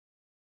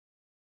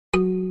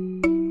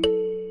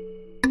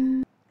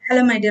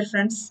Hello my dear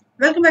friends,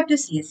 welcome back to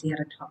CSIR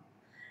at home.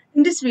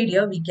 In this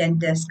video, we can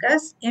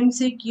discuss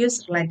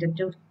MCQs related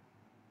to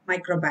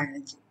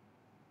microbiology.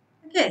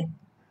 Okay,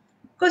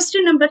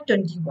 question number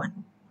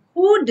 21.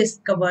 Who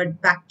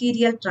discovered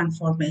bacterial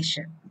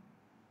transformation?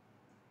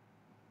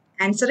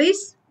 Answer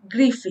is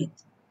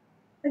Griffith.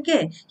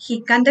 Okay,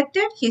 he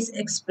conducted his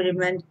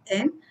experiment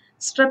in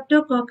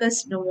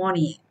Streptococcus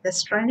pneumoniae. The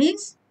strain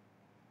is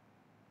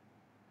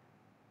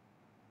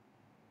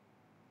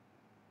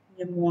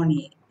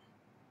pneumoniae.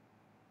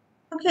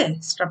 Okay,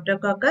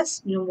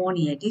 Streptococcus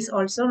pneumoniae. It is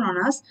also known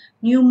as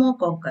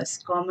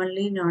pneumococcus,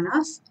 commonly known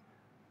as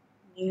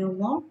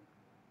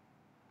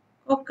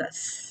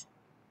pneumococcus.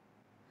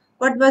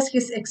 What was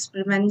his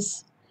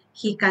experiments?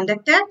 He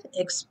conducted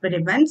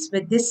experiments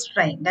with this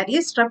strain, that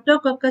is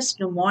Streptococcus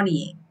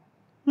pneumoniae.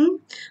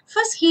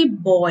 First, he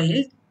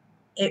boiled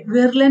a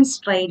virulent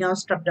strain of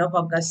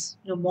Streptococcus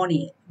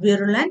pneumoniae.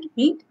 Virulent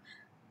means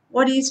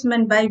what is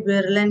meant by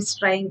virulent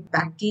strain?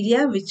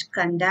 Bacteria which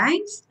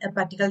contains a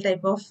particular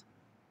type of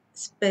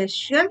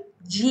special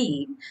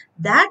gene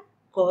that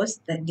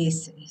cause the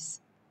disease.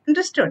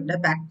 Understood? The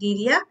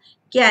bacteria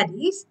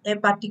carries a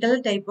particular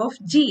type of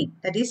gene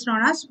that is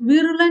known as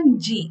virulent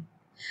gene.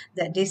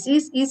 The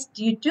disease is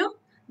due to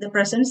the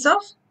presence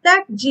of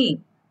that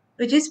gene,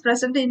 which is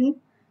present in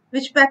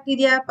which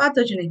bacteria?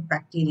 Pathogenic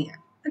bacteria.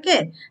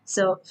 Okay,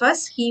 so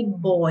first he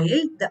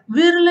boiled the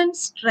virulent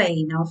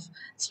strain of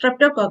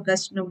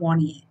Streptococcus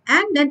pneumoniae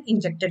and then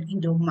injected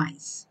into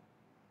mice.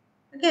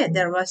 Okay,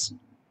 there was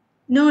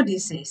no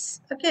disease.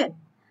 Okay,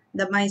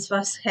 the mice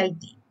was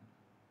healthy.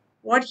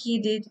 What he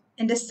did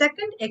in the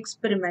second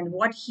experiment,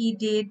 what he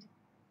did,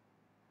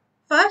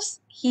 first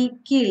he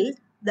killed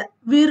the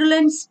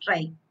virulent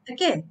strain.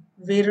 Okay,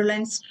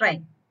 virulent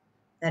strain.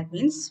 That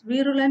means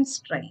virulent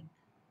strain.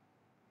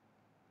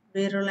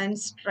 Virulent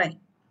strain.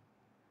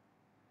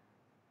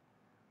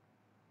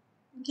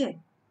 Okay,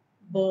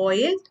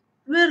 boiled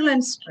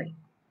virulent strain.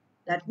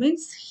 That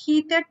means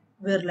heated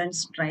virulent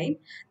strain.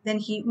 Then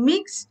he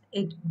mixed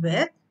it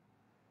with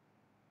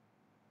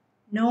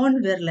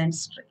non-virulent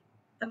strain.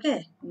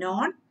 Okay,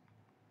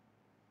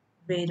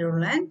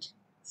 non-virulent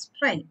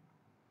strain.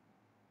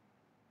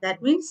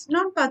 That means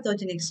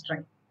non-pathogenic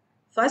strain.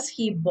 First,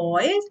 he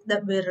boiled the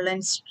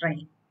virulent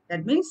strain.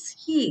 That means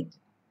heat.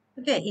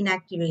 Okay,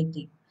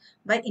 inactivating.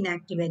 By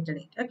inactivated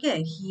it.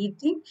 Okay,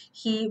 heating.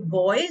 He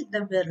boiled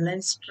the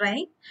virulent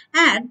strain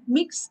and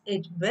mixed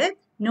it with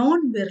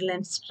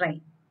non-virulent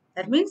strain.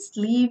 That means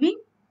leaving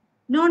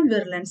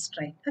non-virulent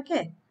strain.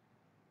 Okay.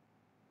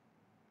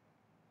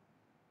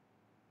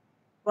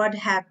 What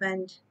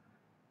happened?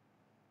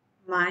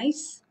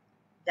 Mice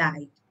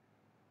died.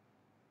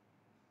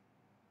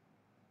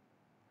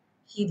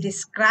 He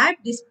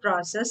described this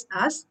process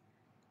as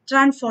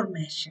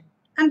transformation.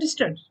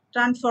 Understood?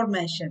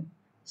 Transformation.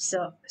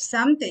 So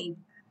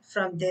something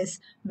from this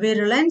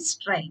virulent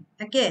strain,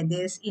 okay,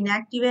 this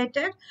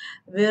inactivated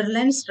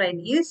virulent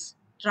strain is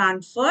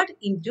transferred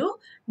into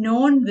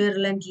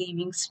non-virulent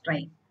leaving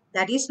strain.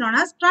 That is known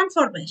as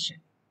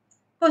transformation.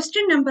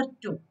 Question number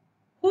 2.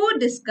 Who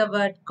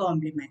discovered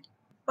complement?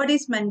 What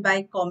is meant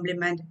by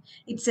complement?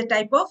 It's a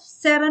type of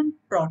serum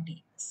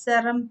protein.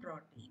 Serum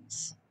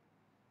proteins.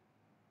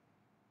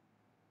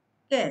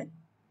 Okay,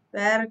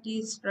 where it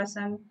is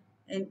present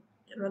in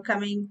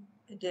coming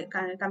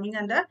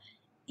under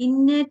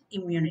innate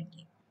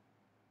immunity.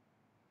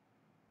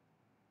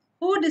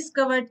 Who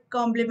discovered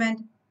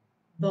complement?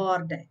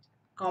 Bordet.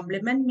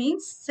 Complement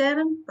means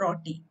serum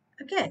protein.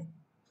 Okay,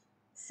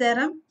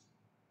 serum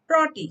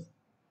protein.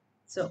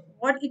 So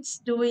what it's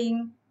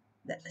doing?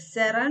 The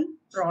serum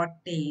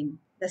protein.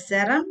 The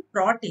serum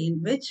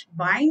protein which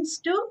binds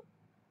to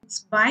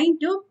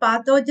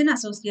pathogen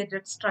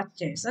associated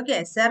structures.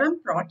 Okay, serum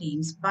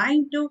proteins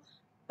bind to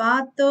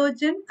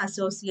pathogen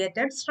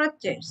associated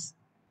structures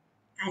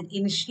and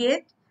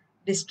initiate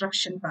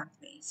destruction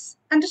pathways.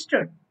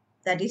 Understood?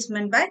 That is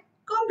meant by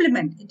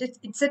complement.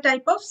 It's a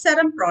type of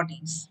serum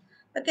proteins.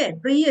 Okay,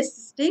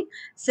 pre-existing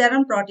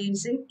serum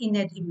proteins in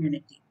innate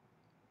immunity.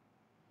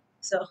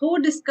 So who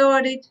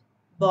discovered it?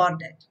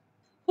 Bordet.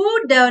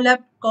 Who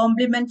developed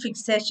complement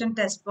fixation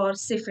test for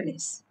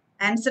syphilis?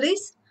 Answer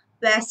is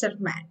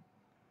Wasserman.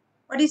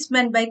 What is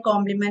meant by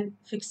complement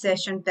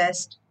fixation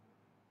test?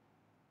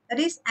 That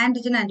is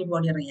antigen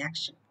antibody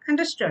reaction.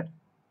 Understood?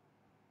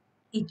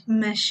 It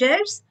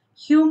measures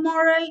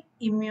humoral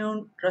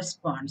immune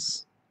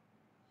response.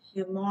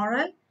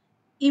 Humoral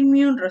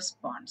immune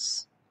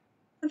response.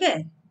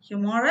 Okay,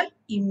 humoral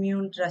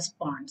immune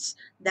response.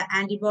 The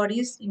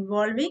antibodies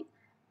involving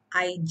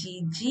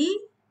IgG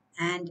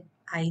and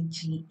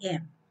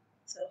IgM.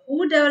 So,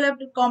 who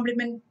developed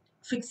complement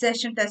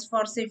fixation test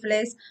for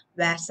syphilis?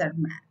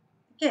 Wasserman.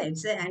 Okay,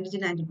 it's an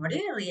antigen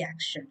antibody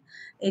reaction.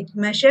 It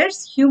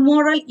measures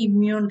humoral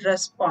immune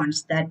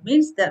response. That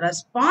means the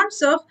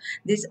response of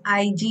this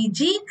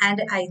IgG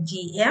and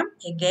IgM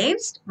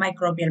against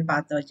microbial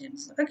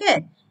pathogens.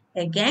 Okay,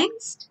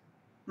 against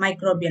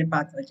microbial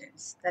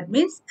pathogens. That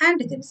means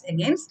antigens,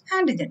 against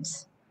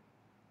antigens.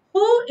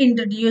 Who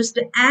introduced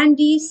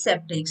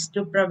antiseptics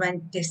to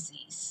prevent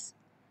disease?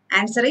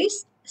 Answer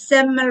is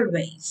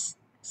Semmelweis.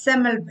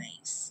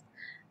 Semmelweis.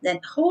 Then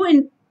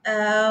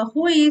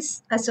who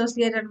is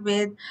associated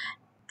with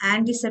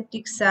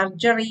antiseptic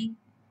surgery?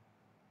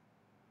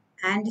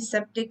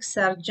 Antiseptic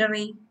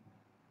surgery.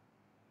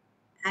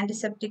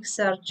 Antiseptic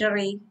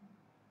surgery.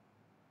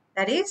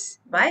 That is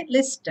by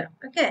Lister.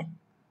 Okay,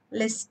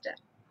 Lister.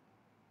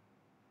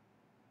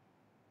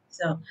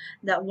 So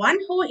the one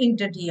who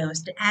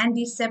introduced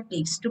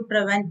antiseptics to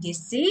prevent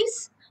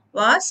disease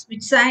was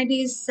which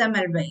scientist?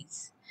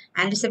 Semmelweis.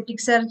 Antiseptic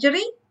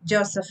surgery,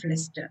 Joseph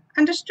Lister.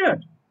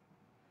 Understood?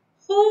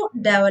 Who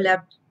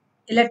developed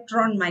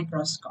electron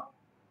microscope?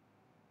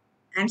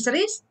 Answer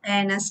is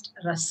Ernest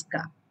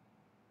Ruska.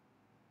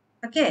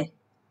 Okay,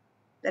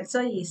 that's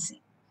so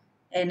easy.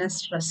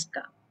 Ernest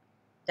Ruska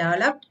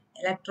developed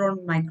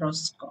electron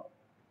microscope.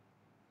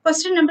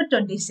 Question number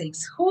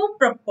 26. Who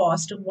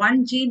proposed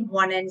one gene,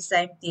 one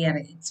enzyme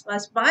theory? It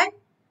was by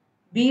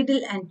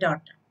Beadle and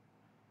Totten.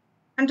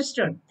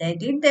 Understood? They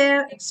did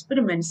their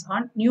experiments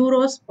on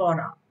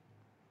Neurospora.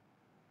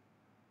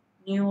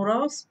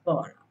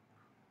 Neurospora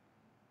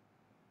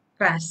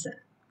crassa.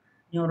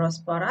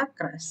 Neurospora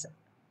crassa.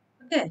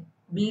 Okay.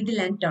 Beadle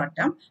and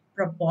Totten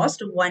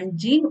proposed one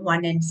gene,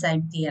 one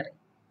enzyme theory.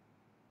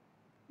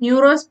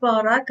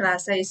 Neurospora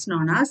crassa is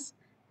known as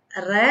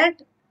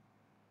red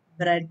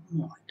bread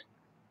mold.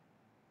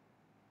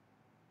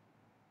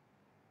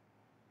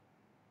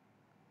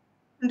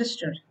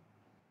 Understood?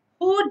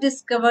 Who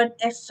discovered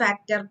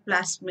F-factor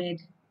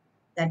plasmid?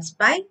 That's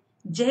by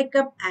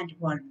Jacob and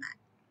Wallman.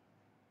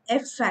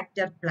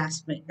 F-factor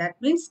plasmid.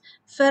 That means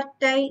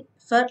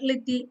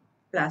fertility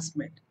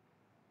plasmid.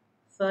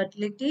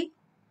 Fertility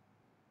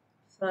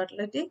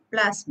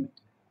plasmid.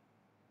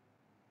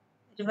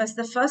 It was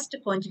the first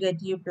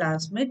conjugative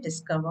plasmid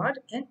discovered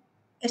in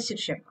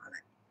Escherichia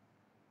coli.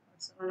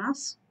 Also known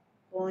as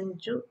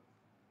conjugative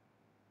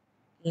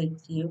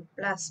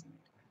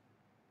plasmid.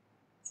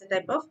 It's a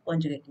type of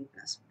conjugative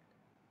plasmid.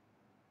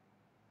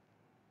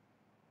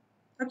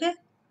 Okay.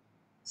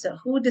 So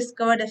who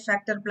discovered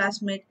F-factor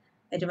plasmid?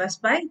 It was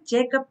by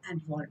Jacob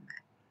and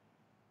Wallman.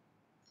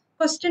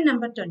 Question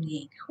number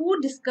 28.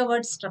 Who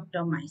discovered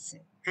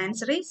streptomycin?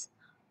 Answer is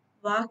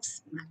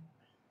Waxman.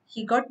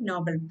 He got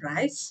Nobel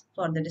Prize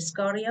for the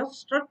discovery of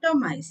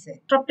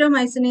streptomycin.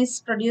 Streptomycin is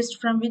produced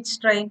from which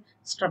strain?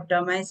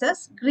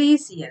 Streptomyces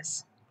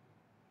griseus.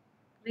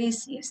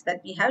 Griseus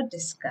that we have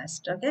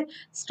discussed. Okay,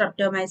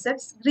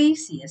 Streptomyces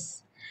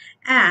griseus.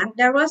 And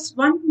there was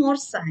one more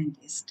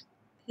scientist.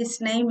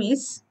 His name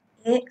is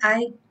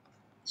A.I.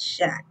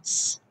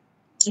 Schatz.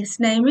 His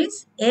name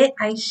is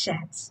A.I.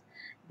 Schatz.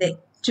 They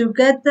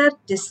together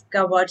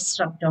discovered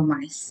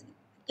streptomycin.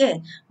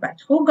 Okay,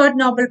 but who got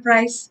Nobel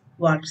Prize?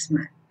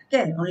 Waxman.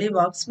 Okay, only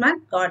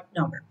Waxman got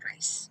Nobel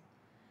Prize.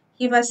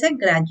 He was a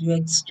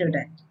graduate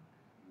student.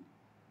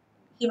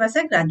 He was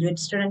a graduate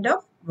student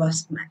of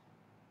Waxman.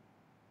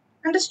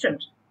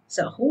 Understood?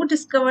 So, who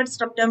discovered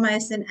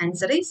streptomycin?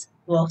 Answer is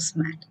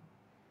Waxman.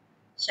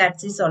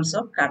 Schatz is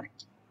also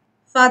correct.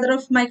 Father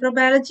of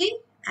microbiology,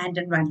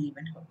 Anton van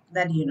Leeuwenhoek.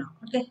 That you know.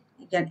 Okay,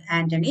 you can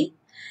Anton,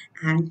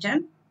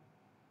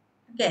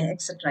 okay,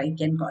 etc. You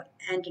can call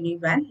Anthony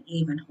van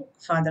Leeuwenhoek,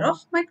 father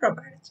of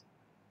microbiology.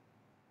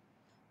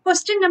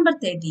 Question number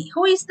 30.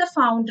 Who is the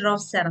founder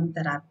of serum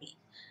therapy?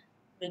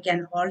 We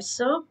can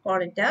also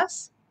call it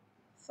as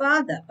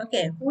father.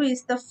 Okay, who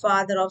is the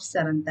father of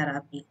serum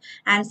therapy?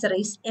 Answer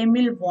is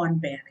Emil von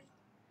Behring.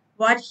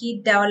 What he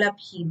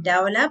developed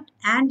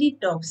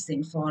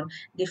antitoxin for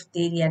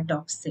diphtheria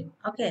toxin.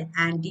 Okay,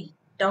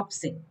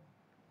 antitoxin.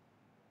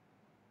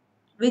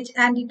 Which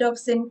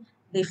antitoxin?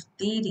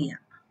 Diphtheria.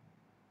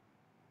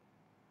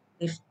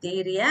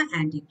 Diphtheria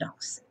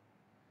antitoxin.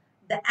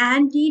 The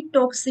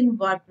antitoxin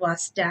work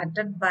was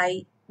started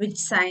by which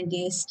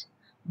scientist?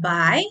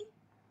 By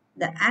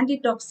the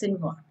antitoxin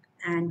work.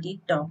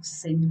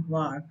 Antitoxin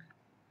work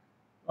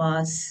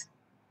was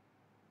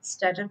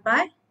started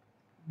by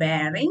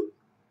Behring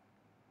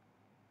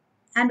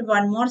and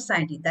one more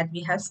scientist that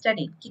we have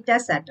studied,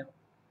 Kitasato.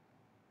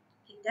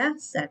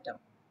 Kitasato.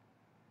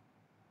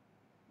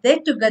 They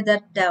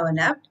together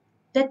developed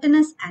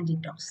tetanus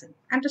antitoxin.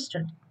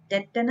 Understood?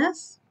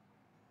 Tetanus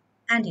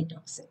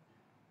antitoxin.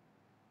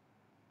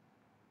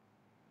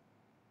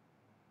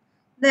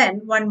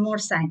 Then one more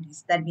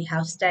scientist that we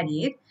have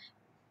studied,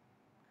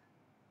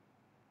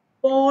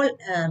 Paul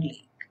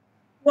Ehrlich.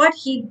 What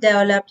he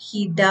developed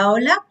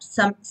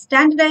some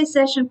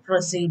standardization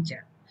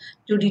procedure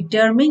to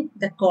determine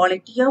the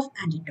quality of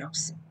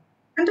antitoxin.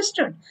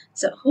 Understood?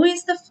 So, who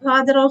is the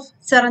father of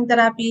serum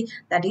therapy?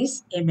 That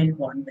is Emil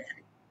von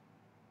Behring.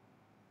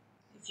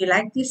 If you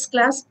like this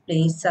class,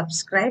 please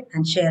subscribe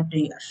and share to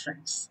your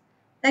friends.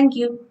 Thank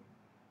you.